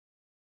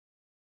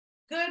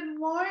Good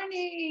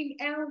morning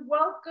and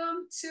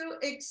welcome to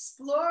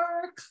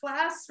Explorer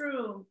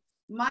Classroom.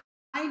 My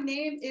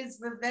name is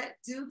Vivette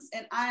Dukes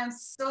and I am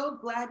so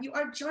glad you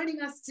are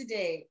joining us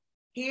today.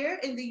 Here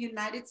in the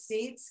United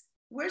States,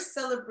 we're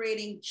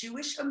celebrating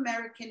Jewish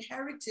American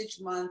Heritage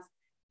Month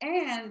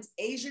and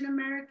Asian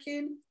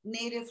American,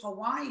 Native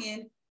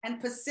Hawaiian,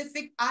 and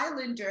Pacific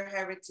Islander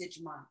Heritage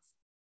Month.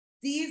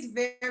 These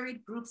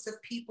varied groups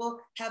of people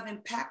have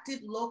impacted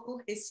local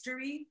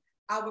history,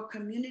 our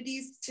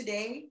communities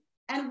today,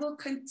 and will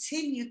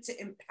continue to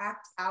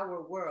impact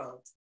our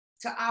world.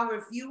 To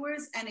our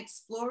viewers and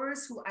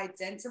explorers who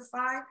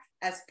identify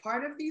as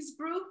part of these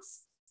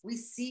groups, we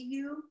see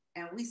you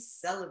and we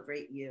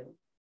celebrate you.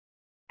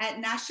 At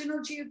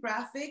National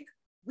Geographic,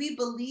 we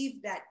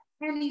believe that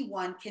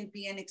anyone can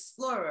be an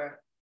explorer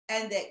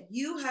and that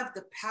you have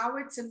the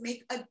power to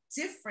make a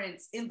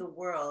difference in the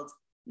world,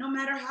 no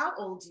matter how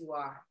old you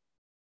are.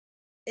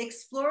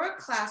 Explorer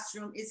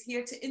Classroom is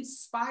here to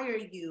inspire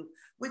you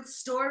with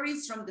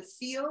stories from the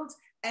field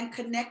and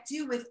connect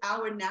you with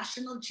our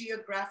National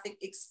Geographic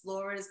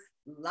explorers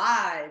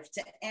live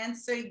to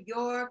answer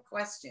your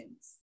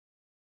questions.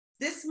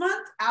 This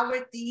month,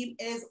 our theme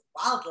is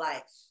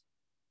wildlife.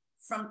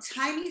 From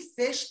tiny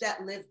fish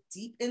that live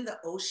deep in the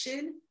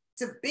ocean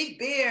to big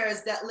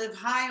bears that live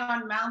high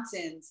on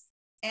mountains,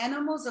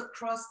 animals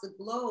across the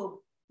globe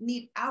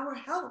need our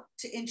help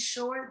to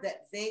ensure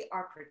that they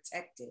are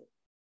protected.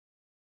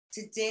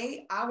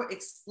 Today, our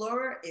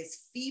explorer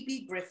is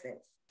Phoebe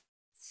Griffith.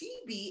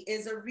 Phoebe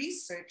is a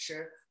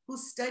researcher who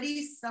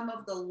studies some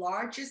of the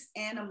largest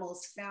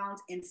animals found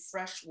in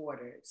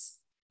freshwaters,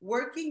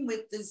 working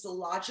with the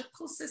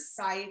Zoological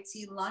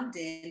Society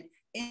London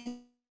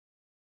in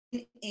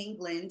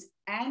England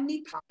and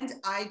Nepal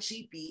and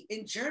IGB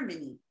in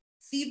Germany.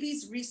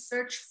 Phoebe's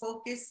research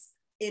focus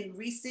in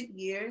recent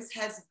years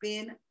has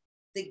been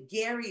the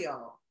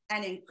gharial,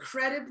 an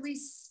incredibly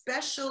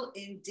special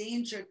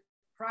endangered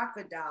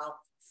crocodile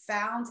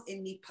found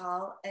in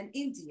Nepal and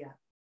India.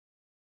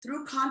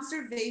 Through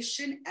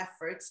conservation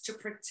efforts to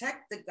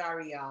protect the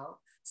gharial,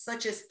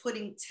 such as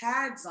putting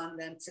tags on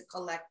them to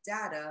collect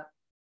data,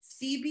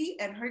 Phoebe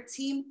and her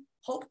team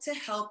hope to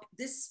help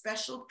this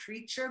special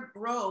creature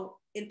grow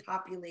in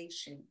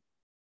population.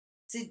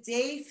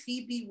 Today,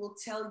 Phoebe will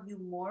tell you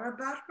more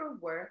about her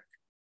work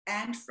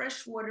and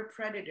freshwater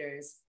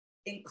predators,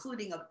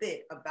 including a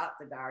bit about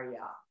the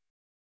gharial.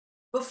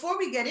 Before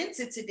we get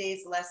into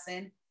today's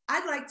lesson,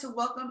 I'd like to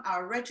welcome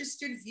our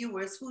registered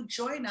viewers who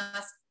join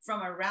us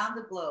from around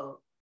the globe.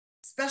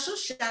 Special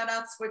shout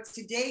outs for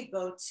today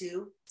go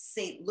to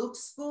St.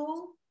 Luke's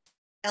School,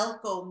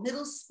 Elko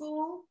Middle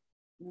School,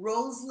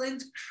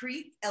 Roseland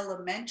Creek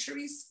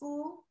Elementary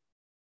School,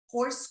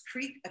 Horse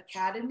Creek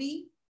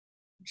Academy,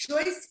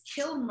 Joyce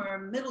Kilmer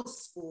Middle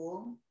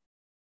School,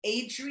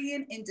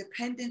 Adrian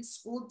Independent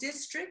School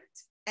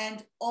District,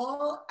 and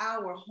all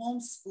our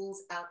home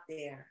schools out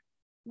there.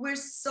 We're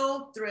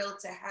so thrilled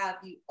to have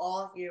you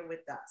all here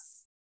with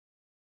us.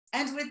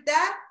 And with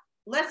that,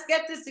 let's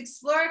get this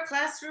Explorer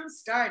Classroom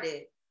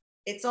started.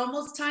 It's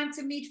almost time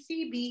to meet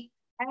Phoebe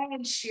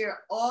and share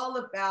all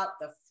about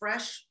the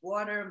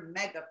freshwater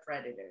mega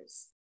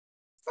predators.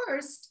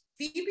 First,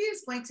 Phoebe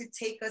is going to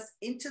take us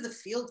into the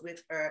field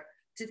with her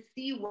to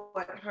see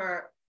what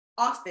her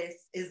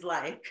office is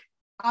like.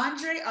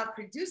 Andre, our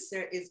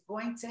producer, is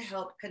going to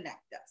help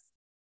connect us.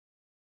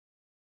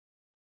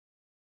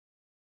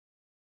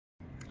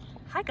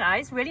 Hi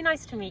guys, really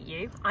nice to meet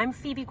you. I'm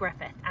Phoebe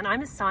Griffith and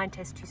I'm a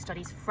scientist who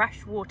studies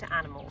freshwater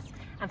animals.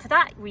 And for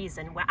that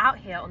reason, we're out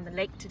here on the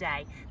lake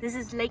today. This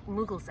is Lake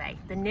Mughal,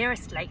 the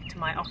nearest lake to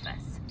my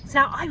office.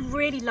 So now I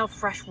really love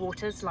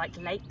freshwaters like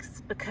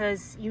lakes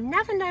because you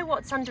never know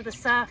what's under the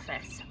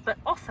surface, but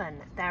often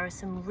there are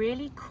some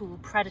really cool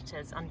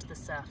predators under the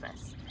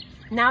surface.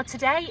 Now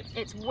today,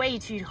 it's way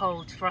too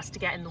cold for us to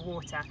get in the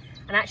water.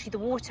 And actually the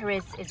water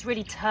is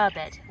really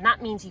turbid and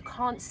that means you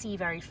can't see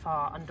very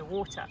far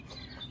underwater.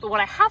 But what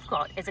I have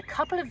got is a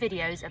couple of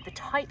videos of the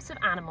types of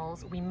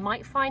animals we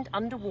might find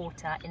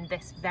underwater in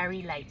this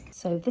very lake.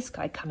 So this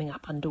guy coming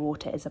up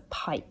underwater is a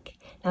pike.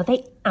 Now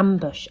they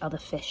ambush other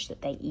fish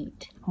that they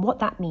eat. And what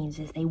that means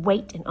is they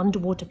wait in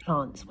underwater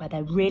plants where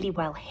they're really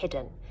well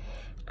hidden.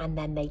 And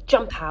then they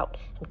jump out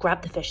and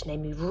grab the fish and they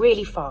move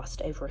really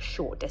fast over a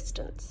short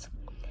distance.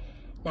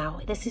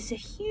 Now, this is a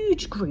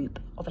huge group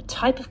of a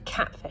type of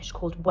catfish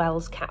called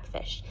Wells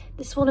catfish.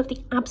 This is one of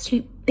the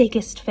absolute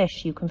biggest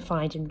fish you can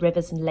find in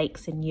rivers and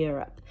lakes in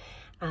Europe.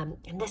 And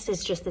this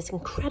is just this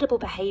incredible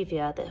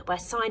behaviour where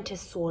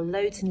scientists saw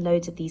loads and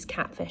loads of these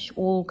catfish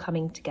all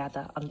coming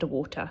together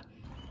underwater.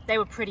 They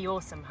were pretty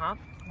awesome, huh?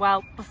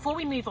 Well, before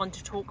we move on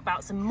to talk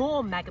about some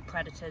more mega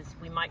predators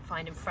we might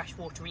find in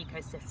freshwater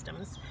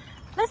ecosystems,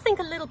 let's think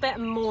a little bit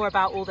more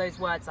about all those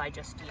words I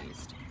just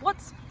used.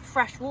 What's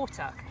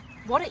freshwater?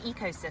 What are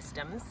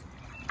ecosystems?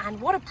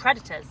 And what are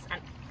predators?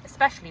 And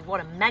especially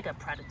what are mega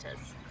predators?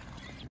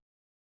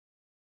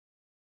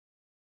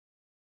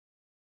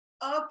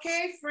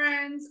 Okay,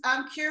 friends,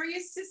 I'm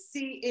curious to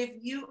see if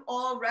you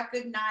all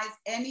recognize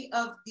any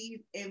of these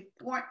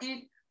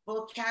important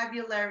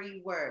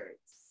vocabulary words.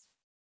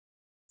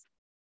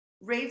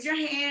 Raise your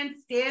hand,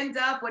 stand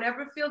up,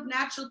 whatever feels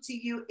natural to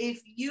you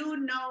if you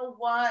know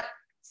what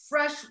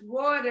fresh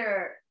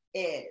water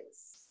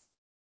is.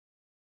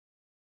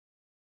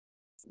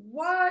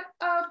 What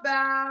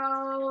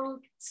about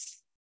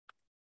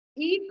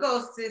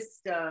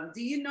ecosystem?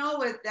 Do you know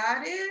what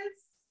that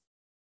is?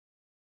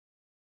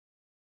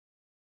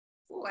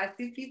 Oh, I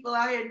see people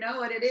out here know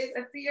what it is.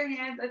 I see your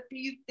hands. I see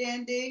you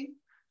standing.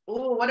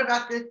 Oh, what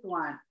about this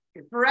one?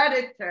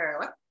 Predator.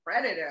 What's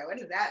predator? What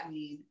does that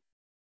mean?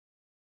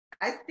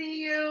 I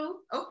see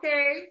you.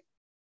 Okay.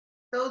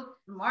 So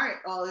smart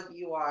all of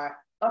you are.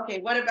 Okay,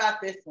 what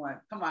about this one?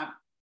 Come on.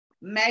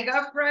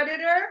 Mega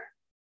predator?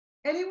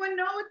 Anyone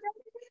know what that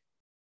is?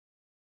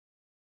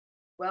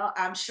 Well,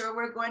 I'm sure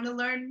we're going to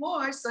learn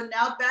more. So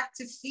now back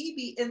to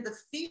Phoebe in the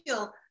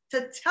field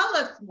to tell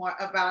us more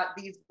about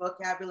these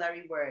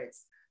vocabulary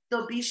words.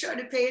 So be sure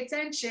to pay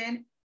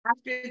attention.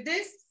 After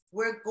this,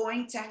 we're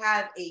going to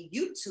have a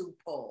YouTube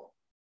poll.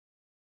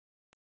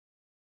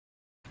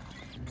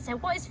 So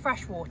what is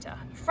freshwater?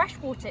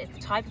 Freshwater is the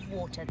type of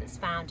water that's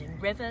found in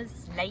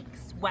rivers,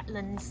 lakes,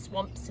 wetlands,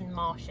 swamps and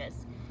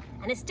marshes.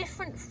 And it's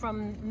different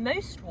from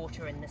most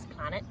water in this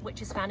planet,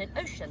 which is found in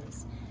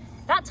oceans.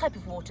 That type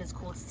of water is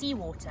called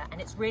seawater and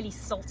it's really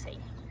salty,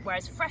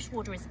 whereas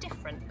freshwater is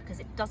different because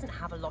it doesn't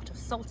have a lot of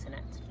salt in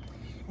it.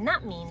 And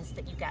that means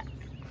that you get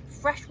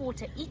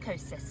freshwater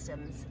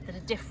ecosystems that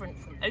are different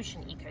from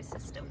ocean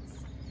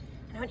ecosystems.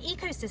 Now, an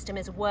ecosystem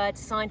is a word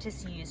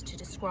scientists use to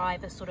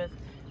describe a sort of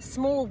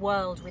small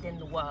world within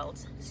the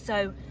world.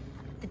 So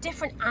the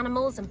different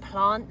animals and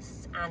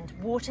plants and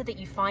water that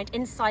you find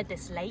inside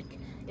this lake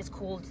is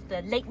called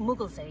the Lake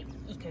Muggle's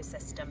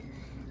ecosystem.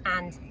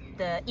 And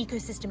the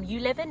ecosystem you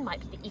live in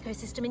might be the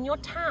ecosystem in your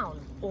town,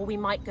 or we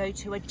might go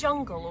to a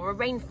jungle or a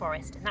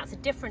rainforest, and that's a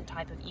different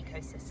type of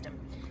ecosystem.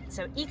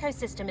 So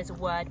ecosystem is a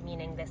word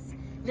meaning this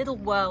little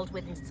world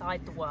within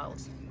inside the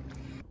world.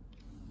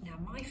 Now,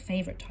 my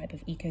favourite type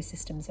of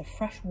ecosystems are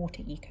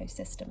freshwater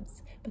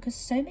ecosystems because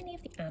so many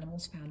of the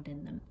animals found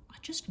in them are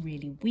just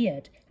really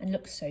weird and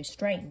look so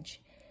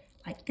strange.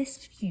 Like this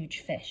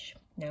huge fish.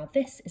 Now,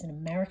 this is an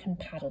American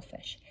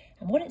paddlefish,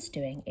 and what it's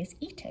doing is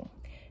eating.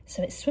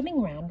 So it's swimming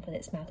around with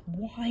its mouth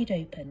wide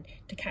open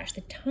to catch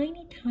the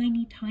tiny,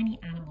 tiny, tiny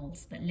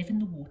animals that live in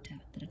the water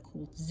that are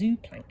called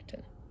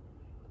zooplankton.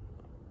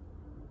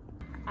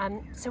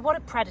 So what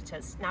are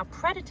predators? Now,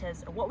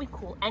 predators are what we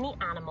call any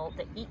animal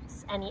that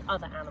eats any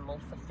other animal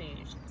for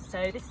food.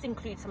 So this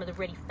includes some of the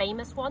really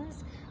famous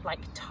ones like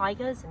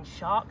tigers and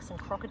sharks and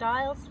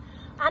crocodiles,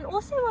 and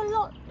also a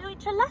lot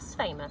which are less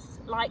famous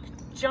like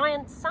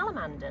giant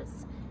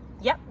salamanders.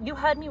 Yep, you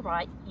heard me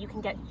right. You can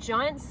get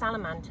giant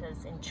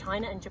salamanders in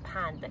China and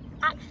Japan that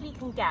actually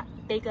can get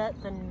bigger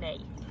than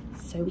me.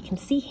 So we can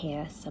see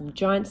here some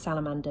giant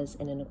salamanders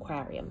in an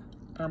aquarium.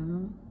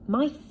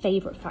 My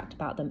favourite fact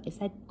about them is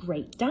their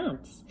great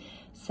dads.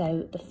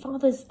 So the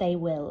fathers, they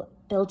will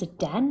build a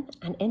den,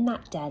 and in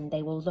that den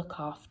they will look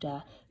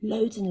after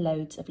loads and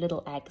loads of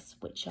little eggs,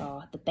 which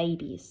are the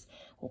babies,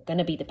 or going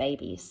to be the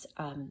babies.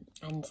 And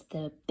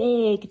the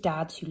big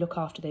dads who look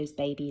after those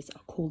babies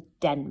are called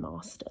den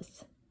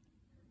masters.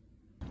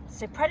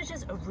 So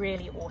predators are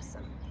really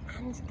awesome.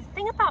 And the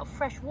thing about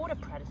freshwater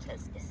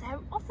predators is they're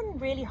often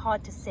really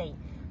hard to see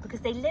because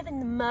they live in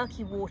the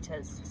murky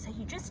waters, so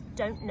you just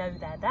don't know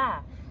they're there.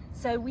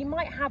 So we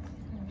might have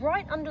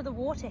right under the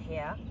water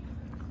here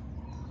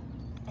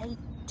a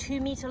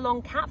 2-meter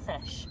long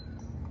catfish,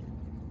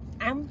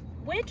 and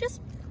we're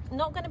just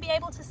not going to be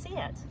able to see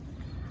it.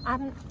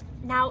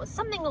 Now,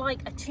 something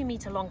like a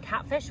 2-meter long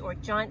catfish or a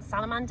giant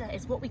salamander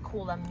is what we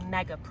call a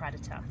mega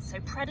predator. So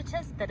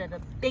predators that are the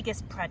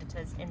biggest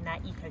predators in their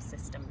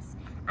ecosystems.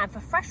 And for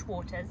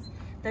freshwaters,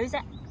 those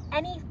are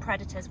any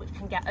predators which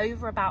can get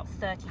over about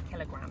 30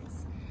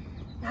 kilograms.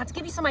 Now, to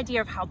give you some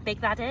idea of how big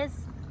that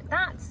is,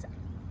 that's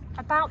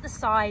about the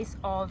size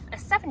of a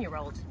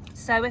 7-year-old.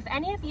 So if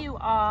any of you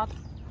are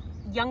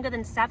younger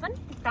than 7,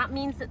 that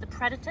means that the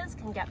predators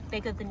can get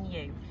bigger than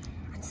you.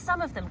 And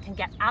some of them can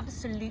get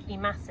absolutely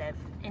massive.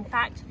 In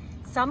fact,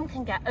 some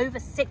can get over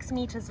 6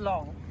 meters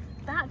long.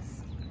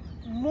 That's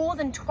more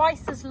than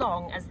twice as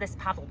long as this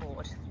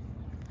paddleboard.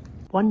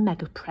 One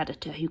mega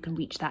predator who can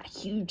reach that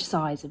huge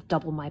size of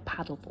double my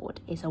paddleboard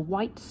is a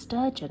white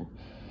sturgeon.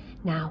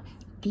 Now,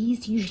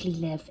 these usually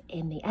live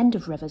in the end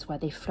of rivers where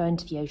they flow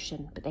into the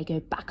ocean, but they go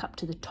back up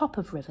to the top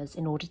of rivers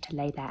in order to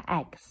lay their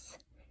eggs.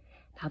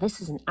 Now,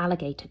 this is an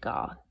alligator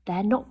gar.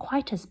 They're not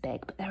quite as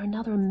big, but they're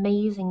another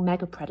amazing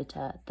mega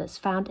predator that's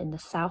found in the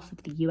south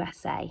of the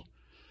USA.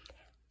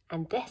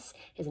 And this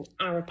is an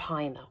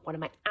arapaima, one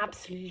of my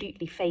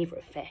absolutely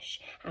favourite fish.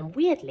 And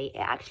weirdly, it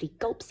actually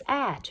gulps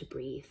air to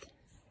breathe.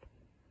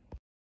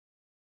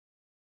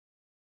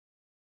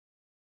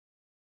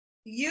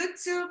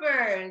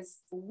 YouTubers,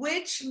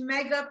 which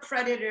mega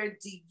predator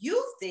do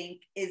you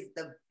think is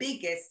the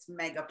biggest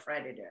mega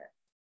predator?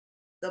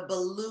 The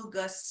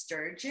beluga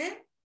sturgeon?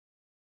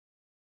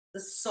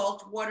 The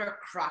saltwater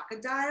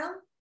crocodile?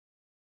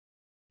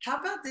 How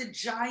about the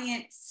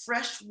giant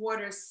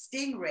freshwater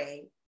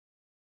stingray?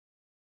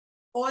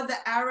 or the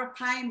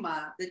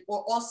arapaima,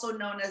 or also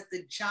known as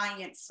the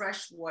giant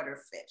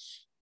freshwater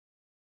fish?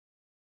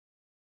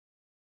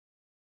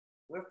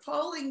 We're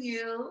polling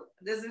you.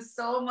 This is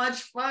so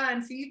much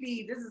fun,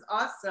 Phoebe. This is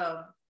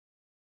awesome.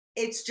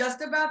 It's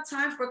just about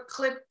time for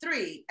clip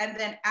 3. And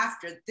then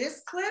after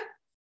this clip,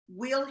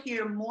 we'll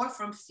hear more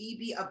from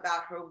Phoebe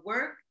about her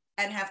work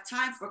and have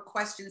time for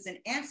questions and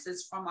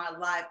answers from our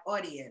live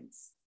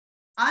audience.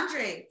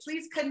 Andre,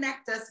 please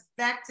connect us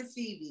back to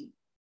Phoebe.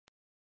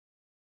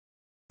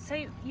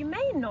 So you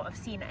may not have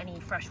seen any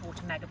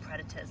freshwater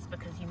megapredators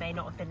because you may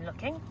not have been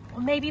looking,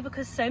 or maybe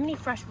because so many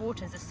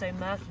freshwaters are so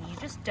murky you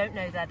just don't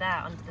know they're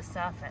there under the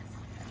surface.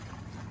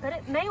 But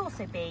it may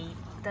also be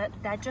that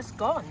they're just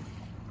gone,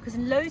 because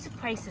in loads of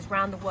places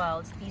around the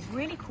world these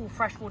really cool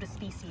freshwater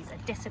species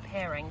are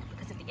disappearing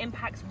because of the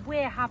impacts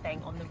we're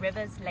having on the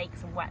rivers,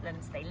 lakes and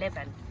wetlands they live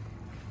in.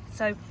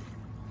 So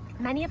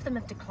many of them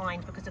have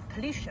declined because of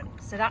pollution,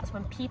 so that's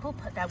when people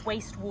put their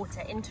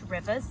wastewater into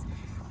rivers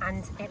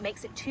and it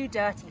makes it too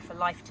dirty for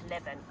life to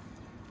live in.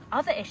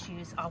 Other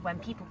issues are when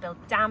people build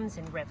dams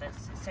in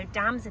rivers. So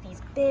dams are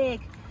these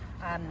big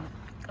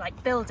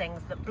like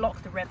buildings that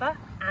block the river,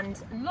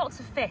 and lots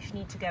of fish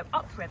need to go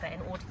upriver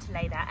in order to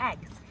lay their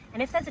eggs.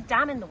 And if there's a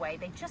dam in the way,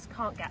 they just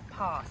can't get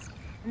past.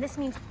 And this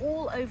means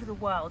all over the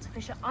world,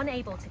 fish are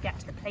unable to get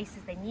to the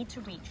places they need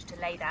to reach to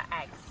lay their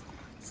eggs.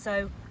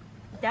 So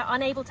they're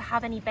unable to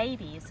have any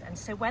babies. And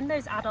so when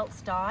those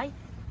adults die,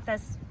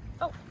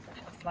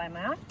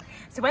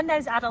 So when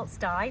those adults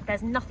die,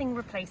 there's nothing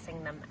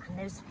replacing them, and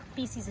those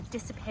species are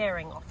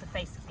disappearing off the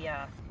face of the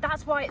earth.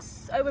 That's why it's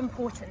so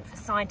important for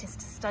scientists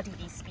to study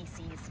these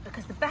species,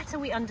 because the better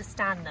we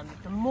understand them,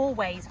 the more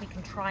ways we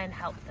can try and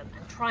help them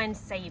and try and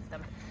save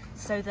them,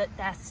 so that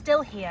they're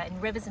still here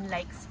in rivers and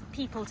lakes for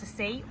people to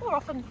see, or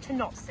often to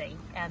not see,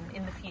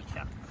 in the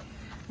future.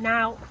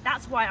 Now,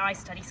 that's why I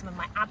study some of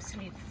my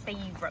absolute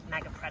favourite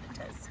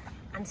megapredators.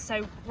 And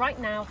so right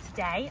now,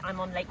 today, I'm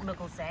on Lake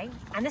Müggelsee,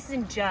 and this is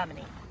in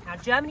Germany. Now,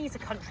 Germany is a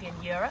country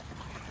in Europe.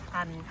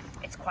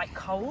 It's quite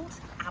cold,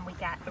 and we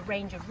get a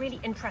range of really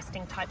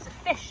interesting types of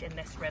fish in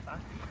this river.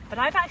 But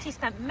I've actually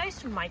spent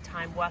most of my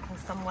time working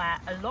somewhere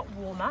a lot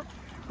warmer,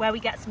 where we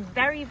get some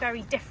very,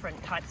 very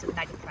different types of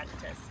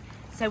megapredators.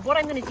 So what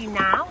I'm going to do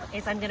now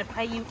is I'm going to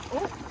play you...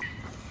 Oh,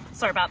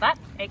 sorry about that,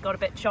 it got a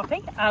bit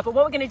choppy. But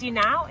what we're going to do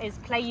now is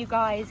play you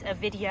guys a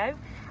video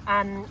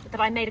that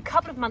I made a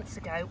couple of months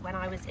ago when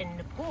I was in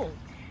Nepal.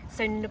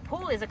 So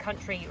Nepal is a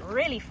country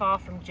really far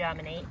from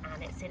Germany,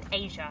 and it's in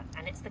Asia,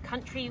 and it's the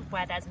country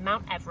where there's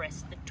Mount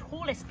Everest, the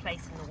tallest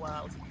place in the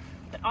world.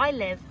 But I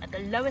live at the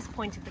lowest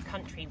point of the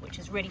country, which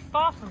is really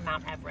far from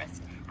Mount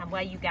Everest, and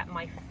where you get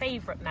my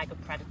favourite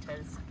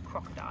megapredators,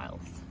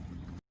 crocodiles.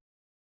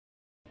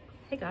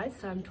 Hey guys,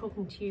 so I'm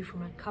talking to you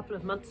from a couple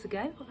of months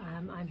ago.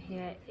 I'm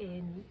here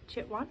in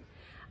Chitwan,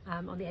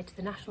 on the edge of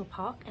the national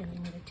park, and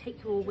I'm going to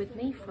take you all with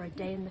me for a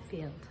day in the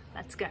field.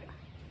 Let's go.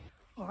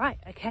 All right,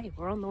 okay,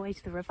 we're on the way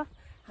to the river,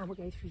 and we'll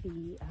go through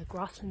the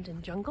grassland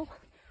and jungle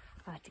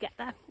to get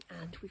there.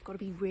 And we've got to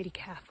be really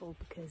careful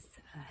because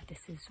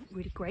this is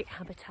really great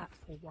habitat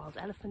for wild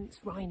elephants,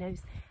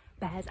 rhinos,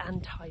 bears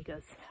and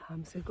tigers.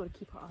 So we've got to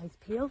keep our eyes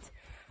peeled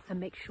and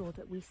make sure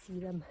that we see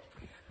them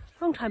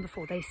a long time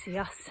before they see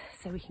us,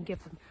 so we can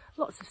give them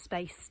lots of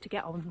space to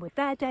get on with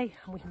their day,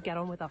 and we can get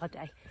on with our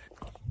day.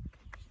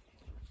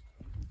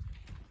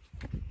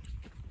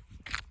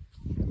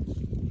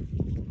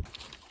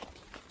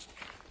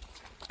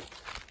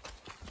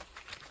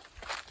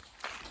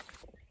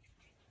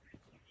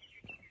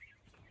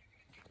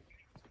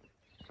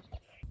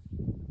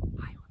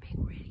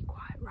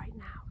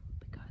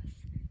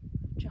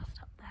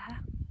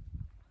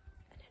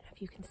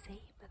 You can see,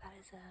 but that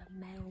is a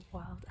male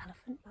wild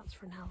elephant. That's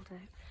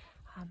Ronaldo,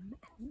 and he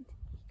can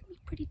be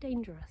pretty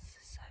dangerous,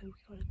 so we've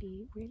got to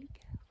be really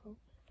careful,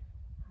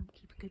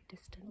 keep a good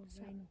distance,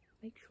 and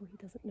make sure he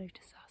doesn't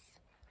notice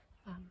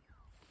us.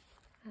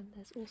 And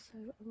there's also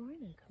a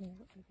rhino coming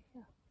up over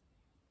here.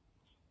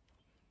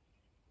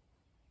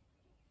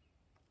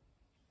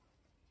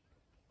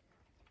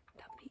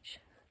 That beach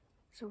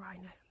is a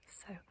rhino,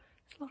 so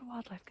there's a lot of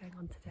wildlife going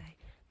on today.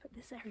 But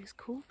this area is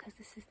cool because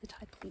this is the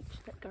type of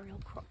beach that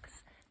gharial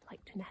crocs like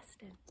to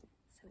nest in.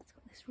 So it's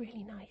got this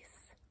really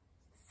nice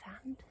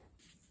sand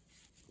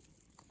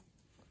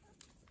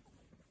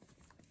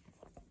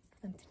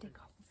for them to dig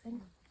holes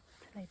in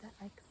to lay their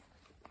eggs.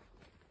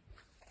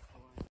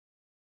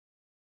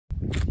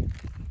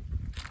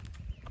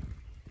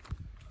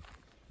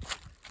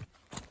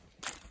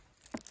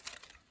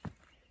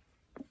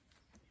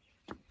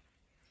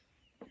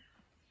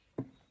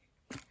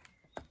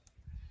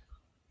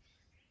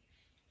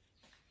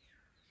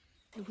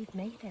 So we've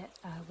made it,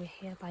 we're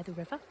here by the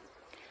river,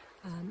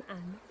 and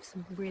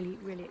some really,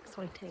 really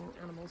exciting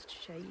animals to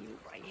show you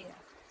right here.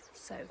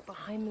 So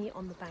behind me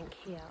on the bank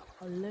here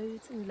are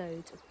loads and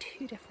loads of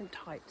two different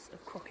types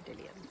of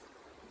crocodilians.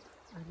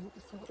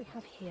 So what we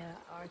have here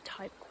are a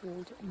type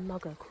called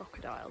mugger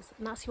crocodiles,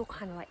 and that's your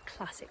kind of like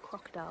classic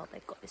crocodile.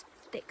 They've got this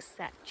thick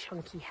set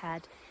chunky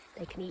head.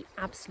 They can eat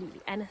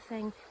absolutely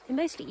anything. They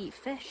mostly eat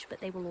fish, but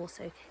they will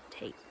also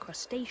take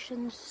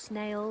crustaceans,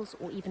 snails,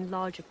 or even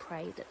larger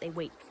prey that they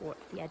wait for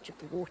at the edge of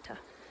the water.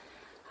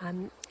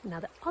 Now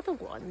the other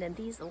one, then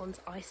these are the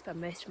ones I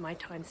spend most of my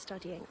time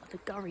studying, are the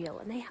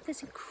gharial, and they have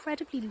this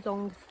incredibly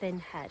long thin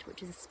head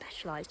which is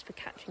specialised for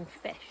catching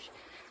fish.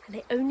 And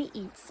they only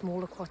eat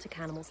small aquatic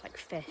animals like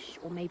fish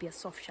or maybe a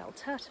soft-shell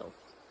turtle.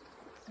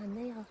 And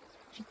they are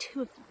actually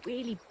two of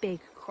really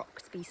big croc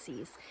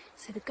species.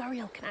 So the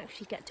gharial can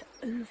actually get to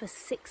over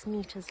 6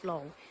 meters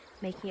long,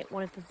 making it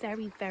one of the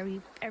very,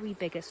 very, very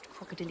biggest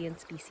crocodilian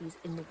species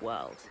in the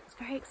world. What's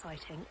very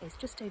exciting is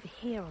just over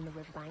here on the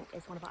riverbank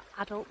is one of our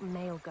adult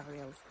male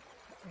gharials.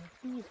 And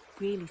he's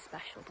really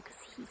special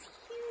because he's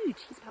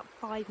huge. He's about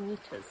 5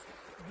 meters.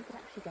 And he could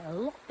actually get a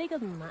lot bigger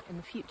than that in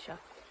the future.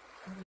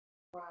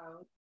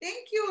 Wow.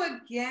 Thank you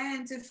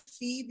again to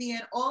Phoebe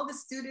and all the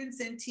students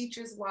and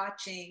teachers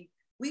watching.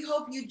 We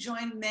hope you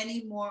join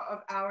many more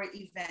of our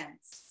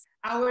events.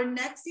 Our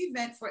next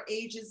event for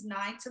ages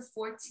 9 to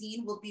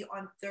 14 will be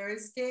on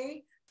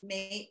Thursday,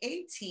 May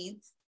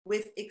 18th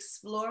with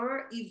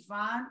explorer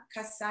Ivan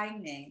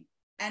Kasaine,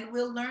 and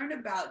we'll learn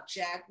about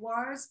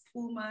jaguars,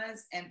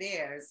 pumas, and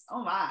bears.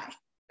 Oh my.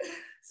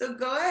 So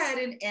go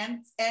ahead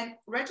and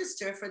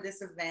register for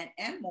this event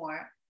and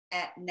more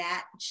at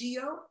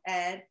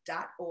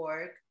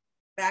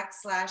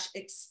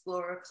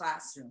natgeoed.org/Explorer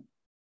Classroom.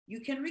 You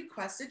can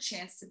request a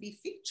chance to be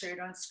featured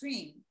on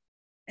screen.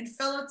 And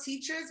fellow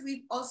teachers,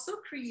 we've also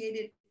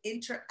created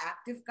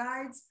interactive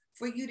guides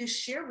for you to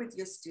share with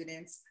your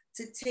students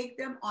to take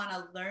them on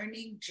a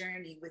learning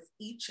journey with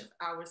each of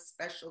our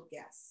special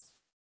guests.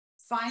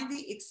 Find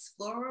the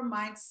Explorer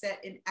Mindset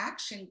in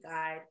Action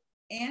Guide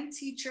and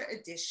Teacher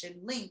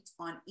Edition linked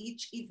on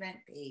each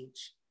event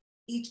page,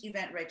 each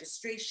event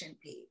registration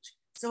page.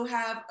 So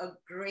have a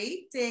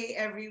great day,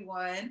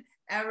 everyone.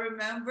 And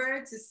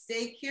remember to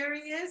stay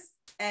curious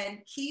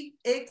and keep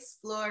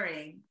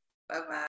exploring. Bye-bye.